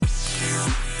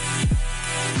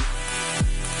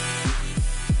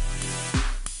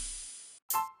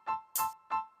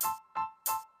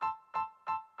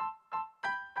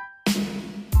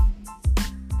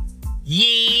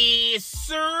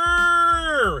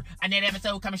Another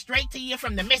episode coming straight to you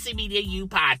from the Messy Media U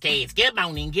podcast. Good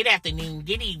morning, good afternoon,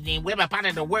 good evening, whatever part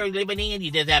of the world living in, you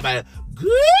just have a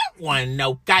good one,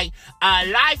 okay?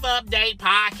 Life update,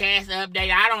 podcast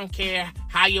update, I don't care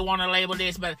how you want to label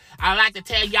this, but I like to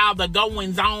tell y'all the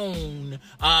goings on,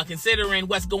 considering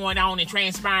what's going on and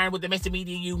transpiring with the Messy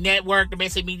Media U network, the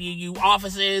Messy Media U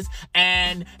offices,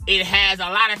 and it has a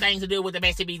lot of things to do with the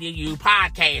Messy Media U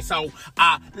podcast. So,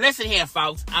 listen here,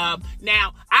 folks.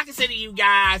 Now, I consider you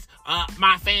guys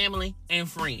my family and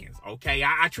friends, okay?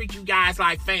 I treat you guys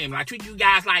like family. I treat you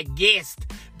guys like guests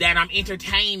that I'm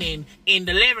entertaining in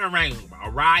the living room,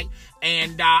 all right?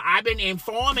 And I've been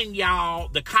informing y'all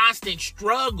the constant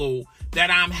struggle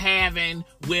that I'm having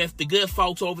with the good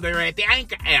folks over there at the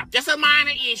Anchor app. Just a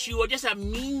minor issue or just a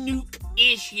minute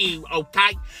issue,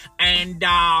 okay? And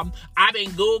I've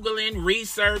been Googling,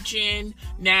 researching.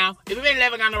 Now, if you've been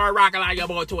living under a rock, allow your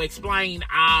boy to explain.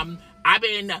 I've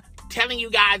been telling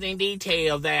you guys in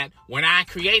detail that when I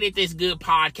created this good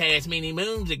podcast many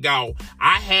moons ago,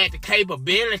 I had the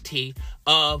capability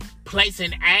of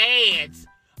placing ads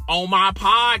on my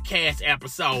podcast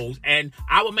episodes, and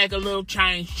I would make a little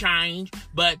change,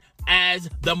 but as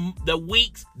the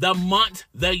weeks, the months,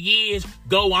 the years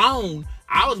go on,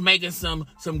 I was making some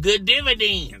good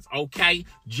dividends, okay?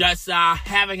 Just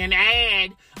having an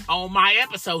ad on my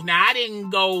episodes. Now, I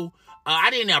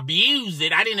didn't abuse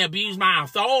it. I didn't abuse my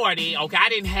authority, okay? I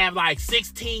didn't have like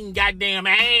 16 goddamn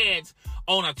ads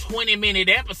on a 20-minute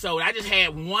episode. I just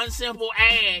had one simple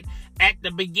ad at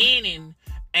the beginning,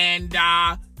 and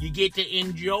you get to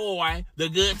enjoy the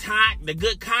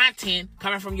good content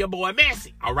coming from your boy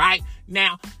Messy, all right?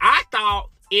 Now, I thought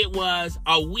it was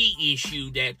a we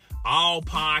issue that all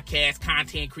podcast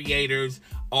content creators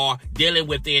are dealing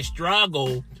with their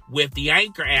struggle with the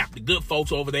Anchor app, the good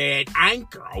folks over there at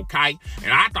Anchor, okay?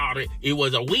 And I thought it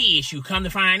was a we issue. Come to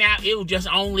find out, it was just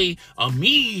only a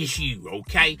me issue,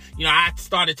 okay? You know, I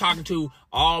started talking to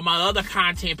all my other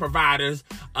content providers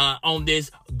on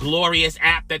this glorious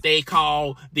app that they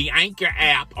call the Anchor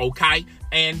app, okay?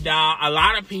 And a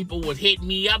lot of people was hitting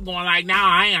me up going like, nah,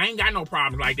 I ain't got no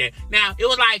problems like that. Now, it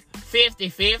was like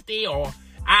 50-50, or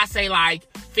I say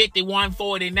like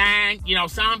 51-49. You know,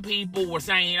 some people were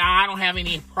saying, I don't have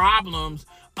any problems.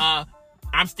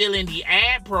 I'm still in the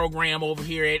ad program over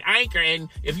here at Anchor. And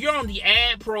if you're on the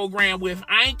ad program with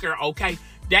Anchor, okay,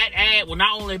 that ad will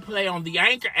not only play on the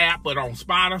Anchor app, but on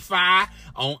Spotify,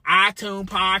 on iTunes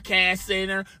Podcast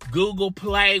Center, Google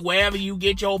Play, wherever you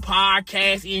get your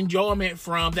podcast enjoyment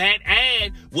from, that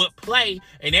ad would play.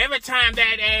 And every time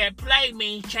that ad play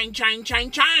means ching,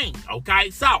 okay?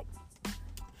 So,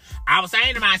 I was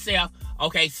saying to myself,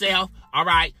 okay, self, all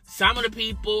right, some of the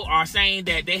people are saying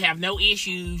that they have no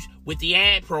issues with the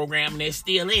ad program and they're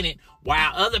still in it,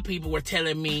 while other people were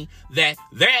telling me that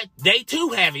they too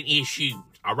having issues,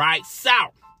 all right? So,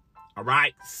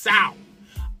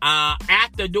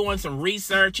 after doing some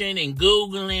researching and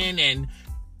Googling and,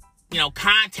 you know,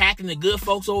 contacting the good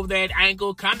folks over there at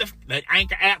Anchor, the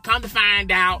Anchor app, come to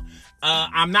find out,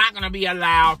 I'm not going to be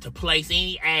allowed to place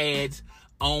any ads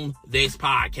on this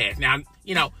podcast. Now,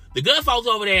 you know, the good folks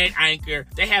over there at Anchor,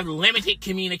 they have limited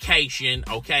communication,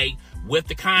 okay, with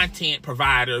the content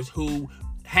providers who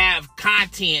have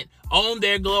content on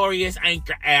their glorious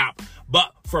Anchor app.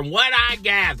 But from what I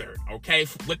gathered, okay,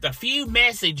 with the few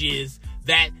messages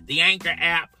that the Anchor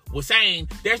app was saying,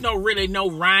 there's no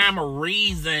rhyme or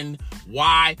reason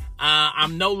why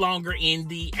I'm no longer in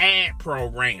the ad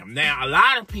program. Now, a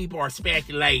lot of people are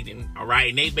speculating, all right,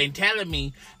 and they've been telling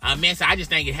me, Messy, I just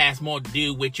think it has more to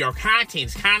do with your content.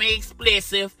 It's kind of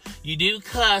explicit. You do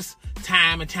cuss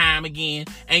time and time again,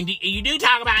 and you do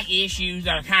talk about issues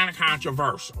that are kind of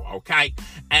controversial, okay?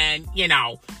 And, you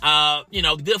know,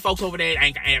 the good folks over there at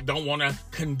Anchor app don't want to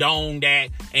condone that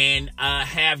and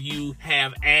have you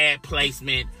have ad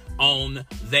placement on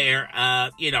their,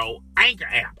 Anchor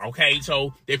app, okay?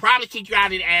 So they probably kick you out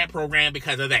of the ad program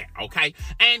because of that, okay?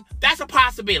 And that's a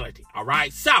possibility, all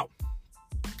right? So,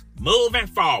 moving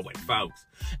forward, folks.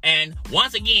 And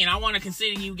once again, I want to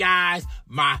consider you guys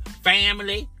my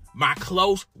family, my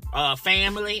close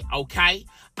family, okay?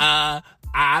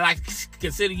 I like to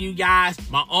consider you guys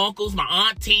my uncles, my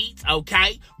aunties,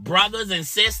 okay? Brothers and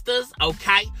sisters,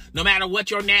 okay? No matter what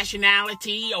your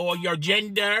nationality or your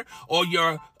gender or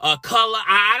your color,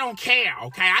 I don't care,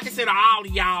 okay? I consider all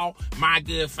of y'all my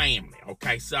good family,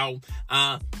 okay? So,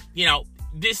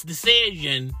 this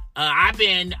decision, I've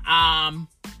been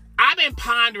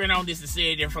pondering on this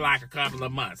decision for like a couple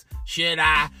of months. Should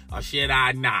I or should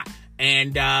I not?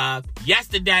 And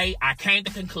yesterday, I came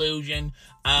to the conclusion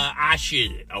I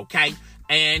should, okay?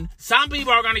 And some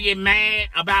people are going to get mad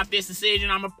about this decision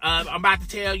I'm about to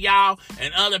tell y'all,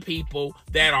 and other people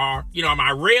that are,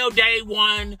 my real day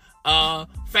one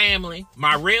family,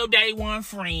 my real day one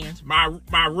friends,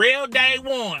 my real day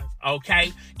ones,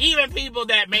 okay? Even people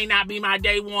that may not be my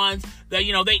day ones, that,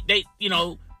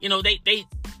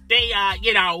 they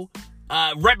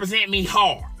represent me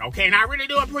hard, okay? And I really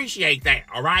do appreciate that,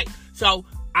 all right? So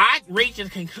I reached a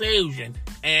conclusion,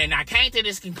 and I came to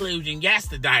this conclusion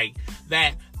yesterday,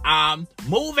 that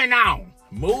moving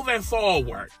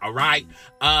forward, all right,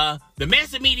 the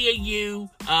Messy Media U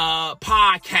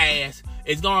podcast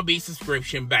is going to be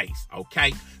subscription-based,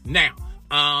 okay?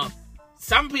 Now,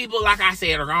 some people, like I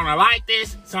said, are going to like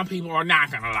this. Some people are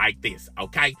not going to like this,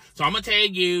 okay? So I'm going to tell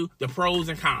you the pros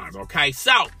and cons, okay?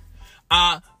 So,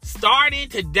 starting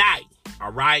today,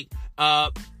 all right,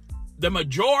 the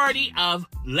majority of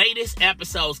latest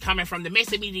episodes coming from the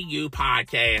Messy Media U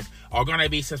podcast are going to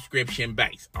be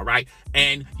subscription-based, all right?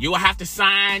 And you will have to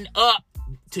sign up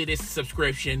to this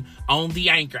subscription on the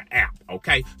Anchor app,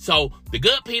 okay? So the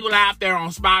good people out there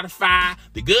on Spotify,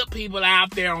 the good people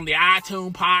out there on the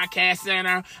iTunes Podcast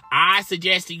Center, I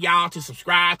suggest to y'all to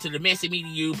subscribe to the Messy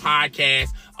Media U podcast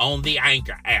on the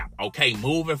Anchor app, okay?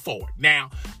 Moving forward.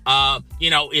 Now,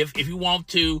 if you want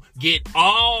to get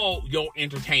all your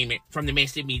entertainment from the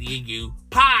Messy Media U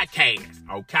podcast,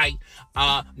 okay?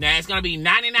 Now it's going to be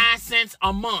 99 cents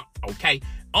a month, okay?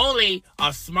 Only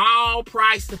a small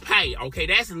price to pay, okay?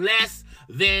 That's less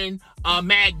than a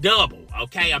McDouble,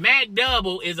 okay? A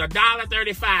McDouble is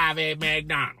 $1.35 at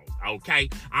McDonald's, okay?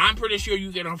 I'm pretty sure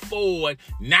you can afford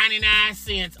 99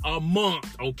 cents a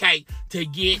month, okay, to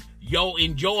get your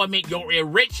enjoyment, your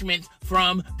enrichment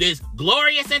from this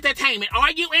glorious entertainment.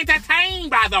 Are you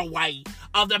entertained, by the way,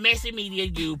 of the Messy Media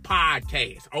U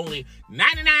podcast? Only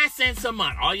 99 cents a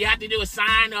month. All you have to do is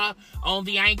sign up on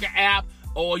the Anchor app,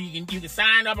 or you can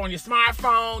sign up on your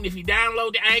smartphone if you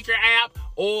download the Anchor app,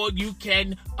 or you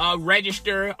can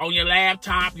register on your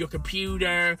laptop, your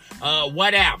computer,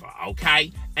 whatever,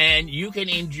 okay? And you can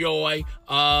enjoy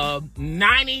about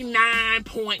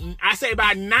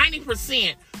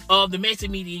 90% of the Messy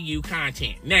Media U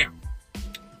content. Now,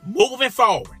 moving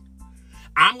forward,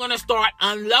 I'm going to start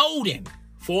unloading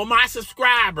for my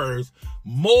subscribers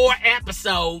more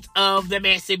episodes of the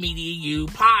Messy Media U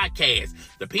podcast.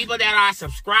 The people that are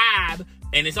subscribed,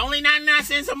 and it's only 99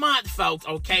 cents a month, folks,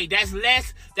 okay? That's a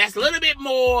little bit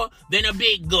more than a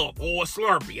Big Gulp or a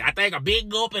Slurpee. I think a Big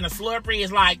Gulp and a Slurpee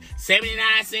is like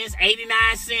 79 cents,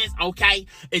 89 cents, okay?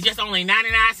 It's just only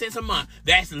 99 cents a month.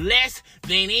 That's less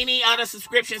than any other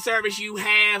subscription service you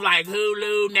have, like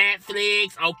Hulu,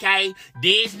 Netflix, okay?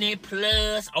 Disney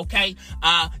Plus, okay?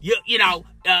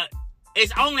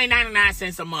 It's only 99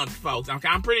 cents a month, folks, okay?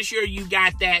 I'm pretty sure you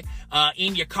got that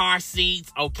in your car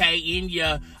seats, okay? In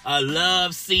your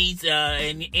love seats,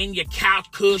 and in your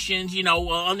couch cushions,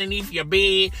 underneath your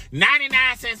bed.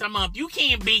 99 cents a month. You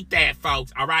can't beat that,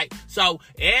 folks, all right? So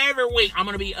every week, I'm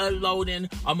going to be uploading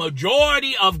a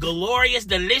majority of glorious,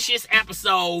 delicious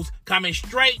episodes coming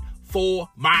straight for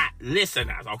my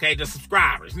listeners, okay? The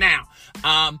subscribers. Now,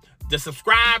 the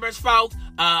subscribers, folks,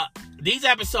 these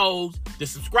episodes, the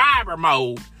subscriber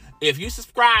mode, if you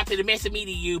subscribe to the Messy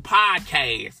Media U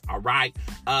podcast, all right,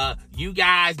 you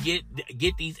guys get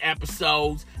these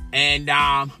episodes, and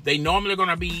they normally going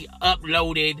to be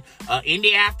uploaded in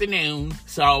the afternoon.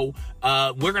 So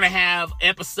we're going to have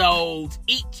episodes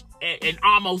each and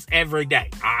almost every day.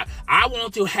 I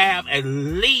want to have at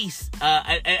least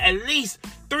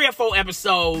 3 or 4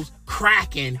 episodes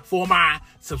cracking for my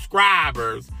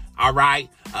subscribers, all right,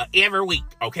 every week,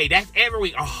 okay? That's every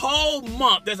week. A whole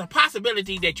month, there's a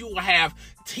possibility that you will have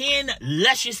 10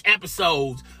 luscious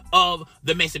episodes of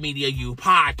the Messy Media U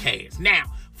podcast.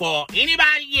 Now, for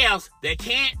anybody else that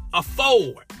can't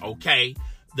afford, okay,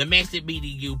 the Messy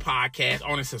Media U podcast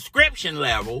on a subscription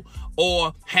level,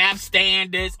 or have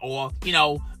standards, or,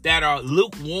 that are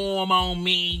lukewarm on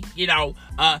me,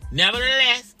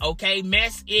 nevertheless, okay,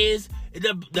 Mess is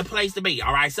the place to be,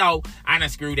 all right? So I done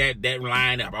screwed that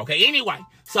line up, okay? Anyway,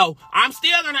 so I'm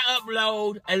still going to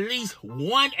upload at least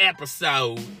 1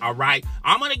 episode, all right?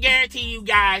 I'm going to guarantee you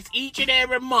guys each and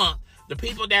every month, the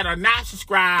people that are not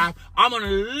subscribed, I'm going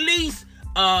to at least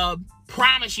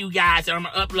promise you guys that I'm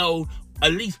going to upload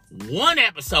at least 1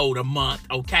 episode a month,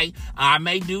 okay? I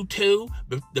may do 2,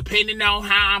 depending on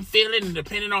how I'm feeling and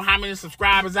depending on how many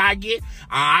subscribers I get.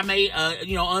 I may,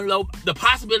 unload the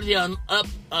possibility of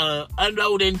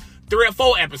unloading 3 or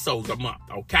 4 episodes a month,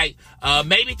 okay?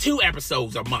 Maybe 2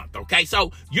 episodes a month, okay?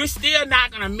 So you're still not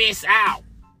going to miss out.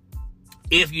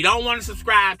 If you don't want to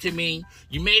subscribe to me,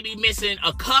 you may be missing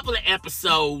a couple of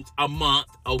episodes a month,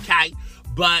 okay?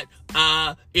 But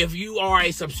if you are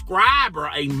a subscriber,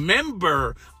 a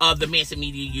member of the Messy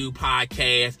Media U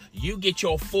podcast, you get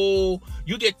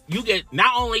you get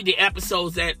not only the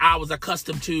episodes that I was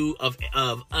accustomed to of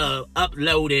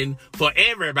uploading for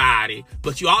everybody,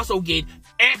 but you also get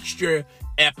extra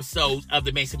episodes of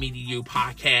the Messy Media U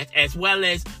podcast, as well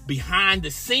as behind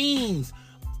the scenes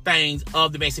things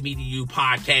of the Messy Media U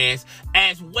podcast,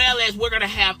 as well as we're going to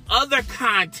have other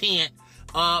content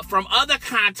from other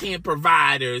content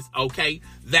providers, okay,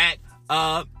 that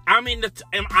I'm in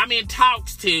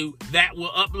talks to, that will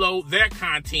upload their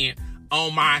content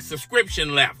on my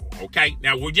subscription level, okay?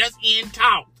 Now, we're just in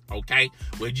talks, okay?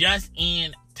 We're just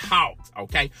in talks,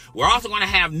 okay? We're also going to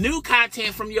have new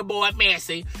content from your boy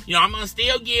Messy. You know, I'm going to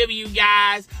still give you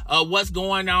guys what's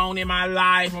going on in my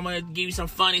life. I'm going to give you some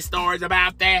funny stories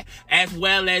about that, as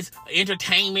well as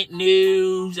entertainment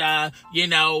news,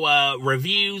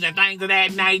 reviews and things of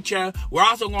that nature. We're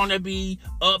also going to be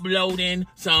uploading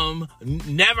some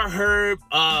never heard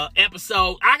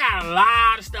episodes. I got a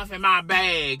lot of stuff in my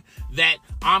bag that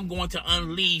I'm going to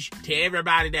unleash to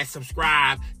everybody that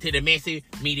subscribe to the Messy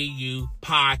Media U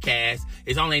podcast.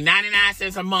 It's only 99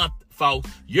 cents a month,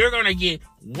 folks. You're going to get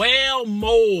well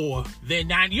more than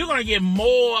you're going to get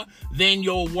more than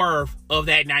your worth of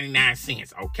that 99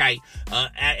 cents, okay?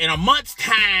 In a month's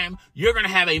time, you're going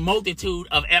to have a multitude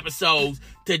of episodes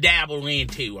to dabble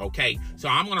into, okay? So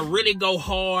I'm going to really go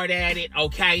hard at it,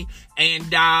 okay? And,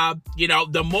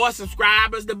 the more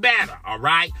subscribers, the better, all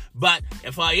right? But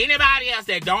for anybody else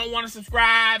that don't want to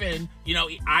subscribe and,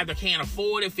 either can't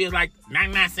afford it, feels like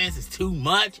 99 cents is too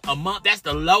much a month, that's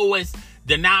the lowest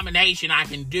denomination I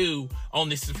can do on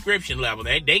the subscription level.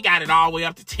 They got it all the way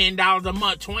up to $10 a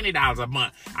month, $20 a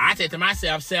month. I said to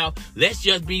myself, let's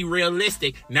just be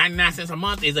realistic. 99 cents a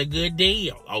month is a good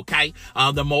deal, okay?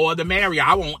 The more the merrier.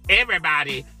 I want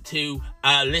everybody to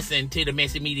listen to the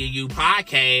Messy Media U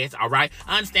podcast, all right?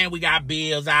 I understand we got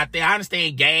bills out there. I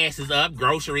understand gas is up,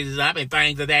 groceries is up, and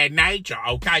things of that nature,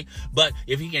 okay? But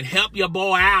if you can help your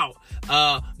boy out,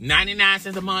 99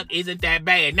 cents a month isn't that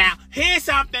bad. Now, here's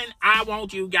something I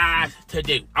want you guys to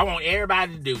do. I want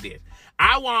everybody to do this.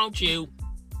 I want you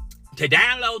to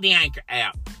download the Anchor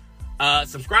app,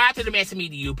 subscribe to the Messy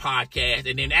Media U podcast,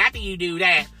 and then after you do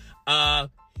that,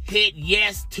 hit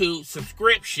yes to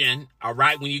subscription, all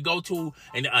right? When you go to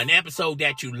an episode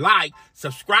that you like,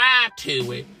 subscribe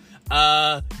to it,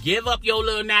 give up your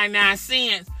little 99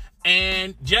 cents,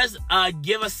 and just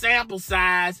give a sample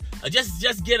size,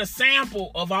 just get a sample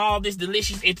of all this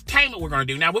delicious entertainment we're going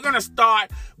to do. Now, we're going to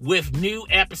start with new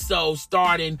episodes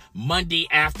starting Monday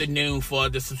afternoon for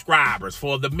the subscribers,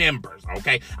 for the members,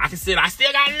 okay? I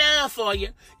still got love for you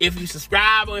if you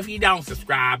subscribe or if you don't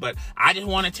subscribe, but I just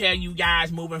want to tell you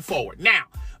guys moving forward. Now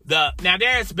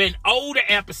there's been older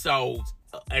episodes,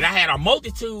 and I had a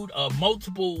multitude of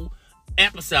multiple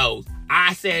episodes.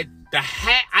 I said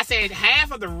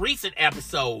half of the recent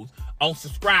episodes on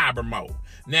subscriber mode.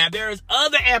 Now, there's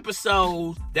other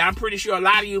episodes that I'm pretty sure a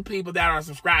lot of you people that are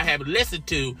subscribed haven't listened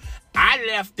to. I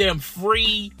left them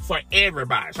free for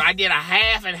everybody. So I did a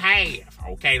half and half,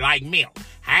 okay, like milk.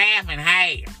 Half and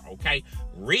half, okay?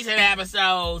 Recent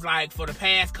episodes, like for the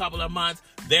past couple of months,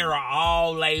 they are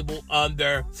all labeled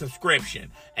under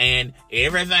subscription. And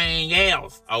everything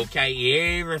else, okay,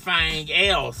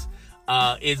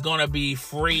 is going to be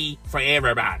free for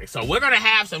everybody. So we're going to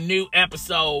have some new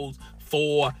episodes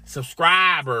for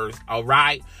subscribers, all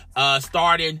right,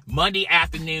 starting Monday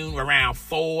afternoon around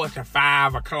 4 to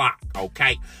 5 o'clock,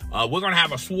 okay? We're going to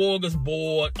have a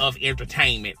smorgasbord of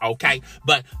entertainment, okay?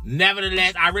 But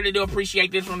nevertheless, I really do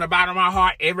appreciate this from the bottom of my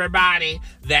heart. Everybody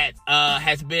that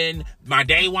has been my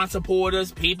day one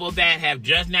supporters, people that have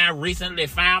just now recently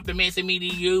found the Messy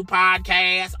Media U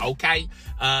podcast, okay?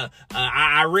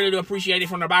 I really do appreciate it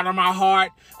from the bottom of my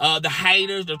heart. The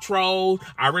haters, the trolls,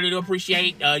 I really do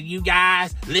appreciate you guys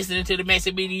listening to the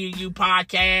Messy Media U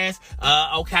podcast.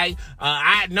 Okay.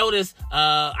 I noticed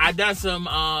I done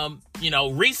some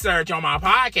research on my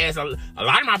podcast. A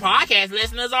lot of my podcast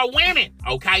listeners are women.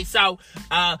 Okay, so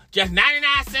just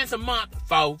 99 cents a month,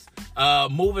 folks.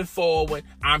 Moving forward,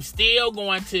 I'm still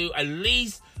going to at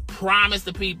least promise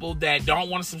the people that don't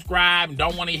want to subscribe and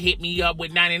don't want to hit me up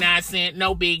with 99 cents,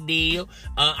 no big deal.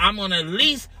 I'm going to at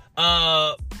least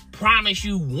promise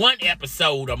you one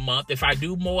episode a month. If I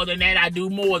do more than that, I do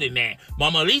more than that. But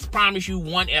I'm going to at least promise you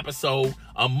one episode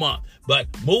a month. But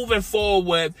moving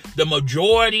forward, the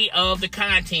majority of the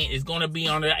content is going to be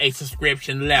on a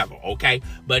subscription level, okay?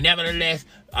 But nevertheless,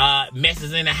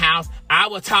 messes in the house. I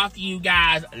will talk to you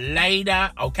guys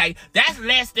later, okay? That's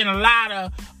less than a lot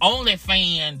of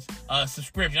OnlyFans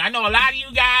subscriptions. I know a lot of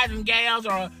you guys and gals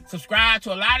are subscribed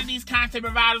to a lot of these content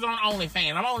providers on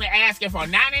OnlyFans. I'm only asking for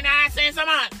 99 cents a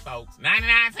month, folks.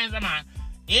 99 cents a month.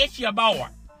 It's your boy.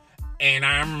 And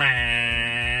I'm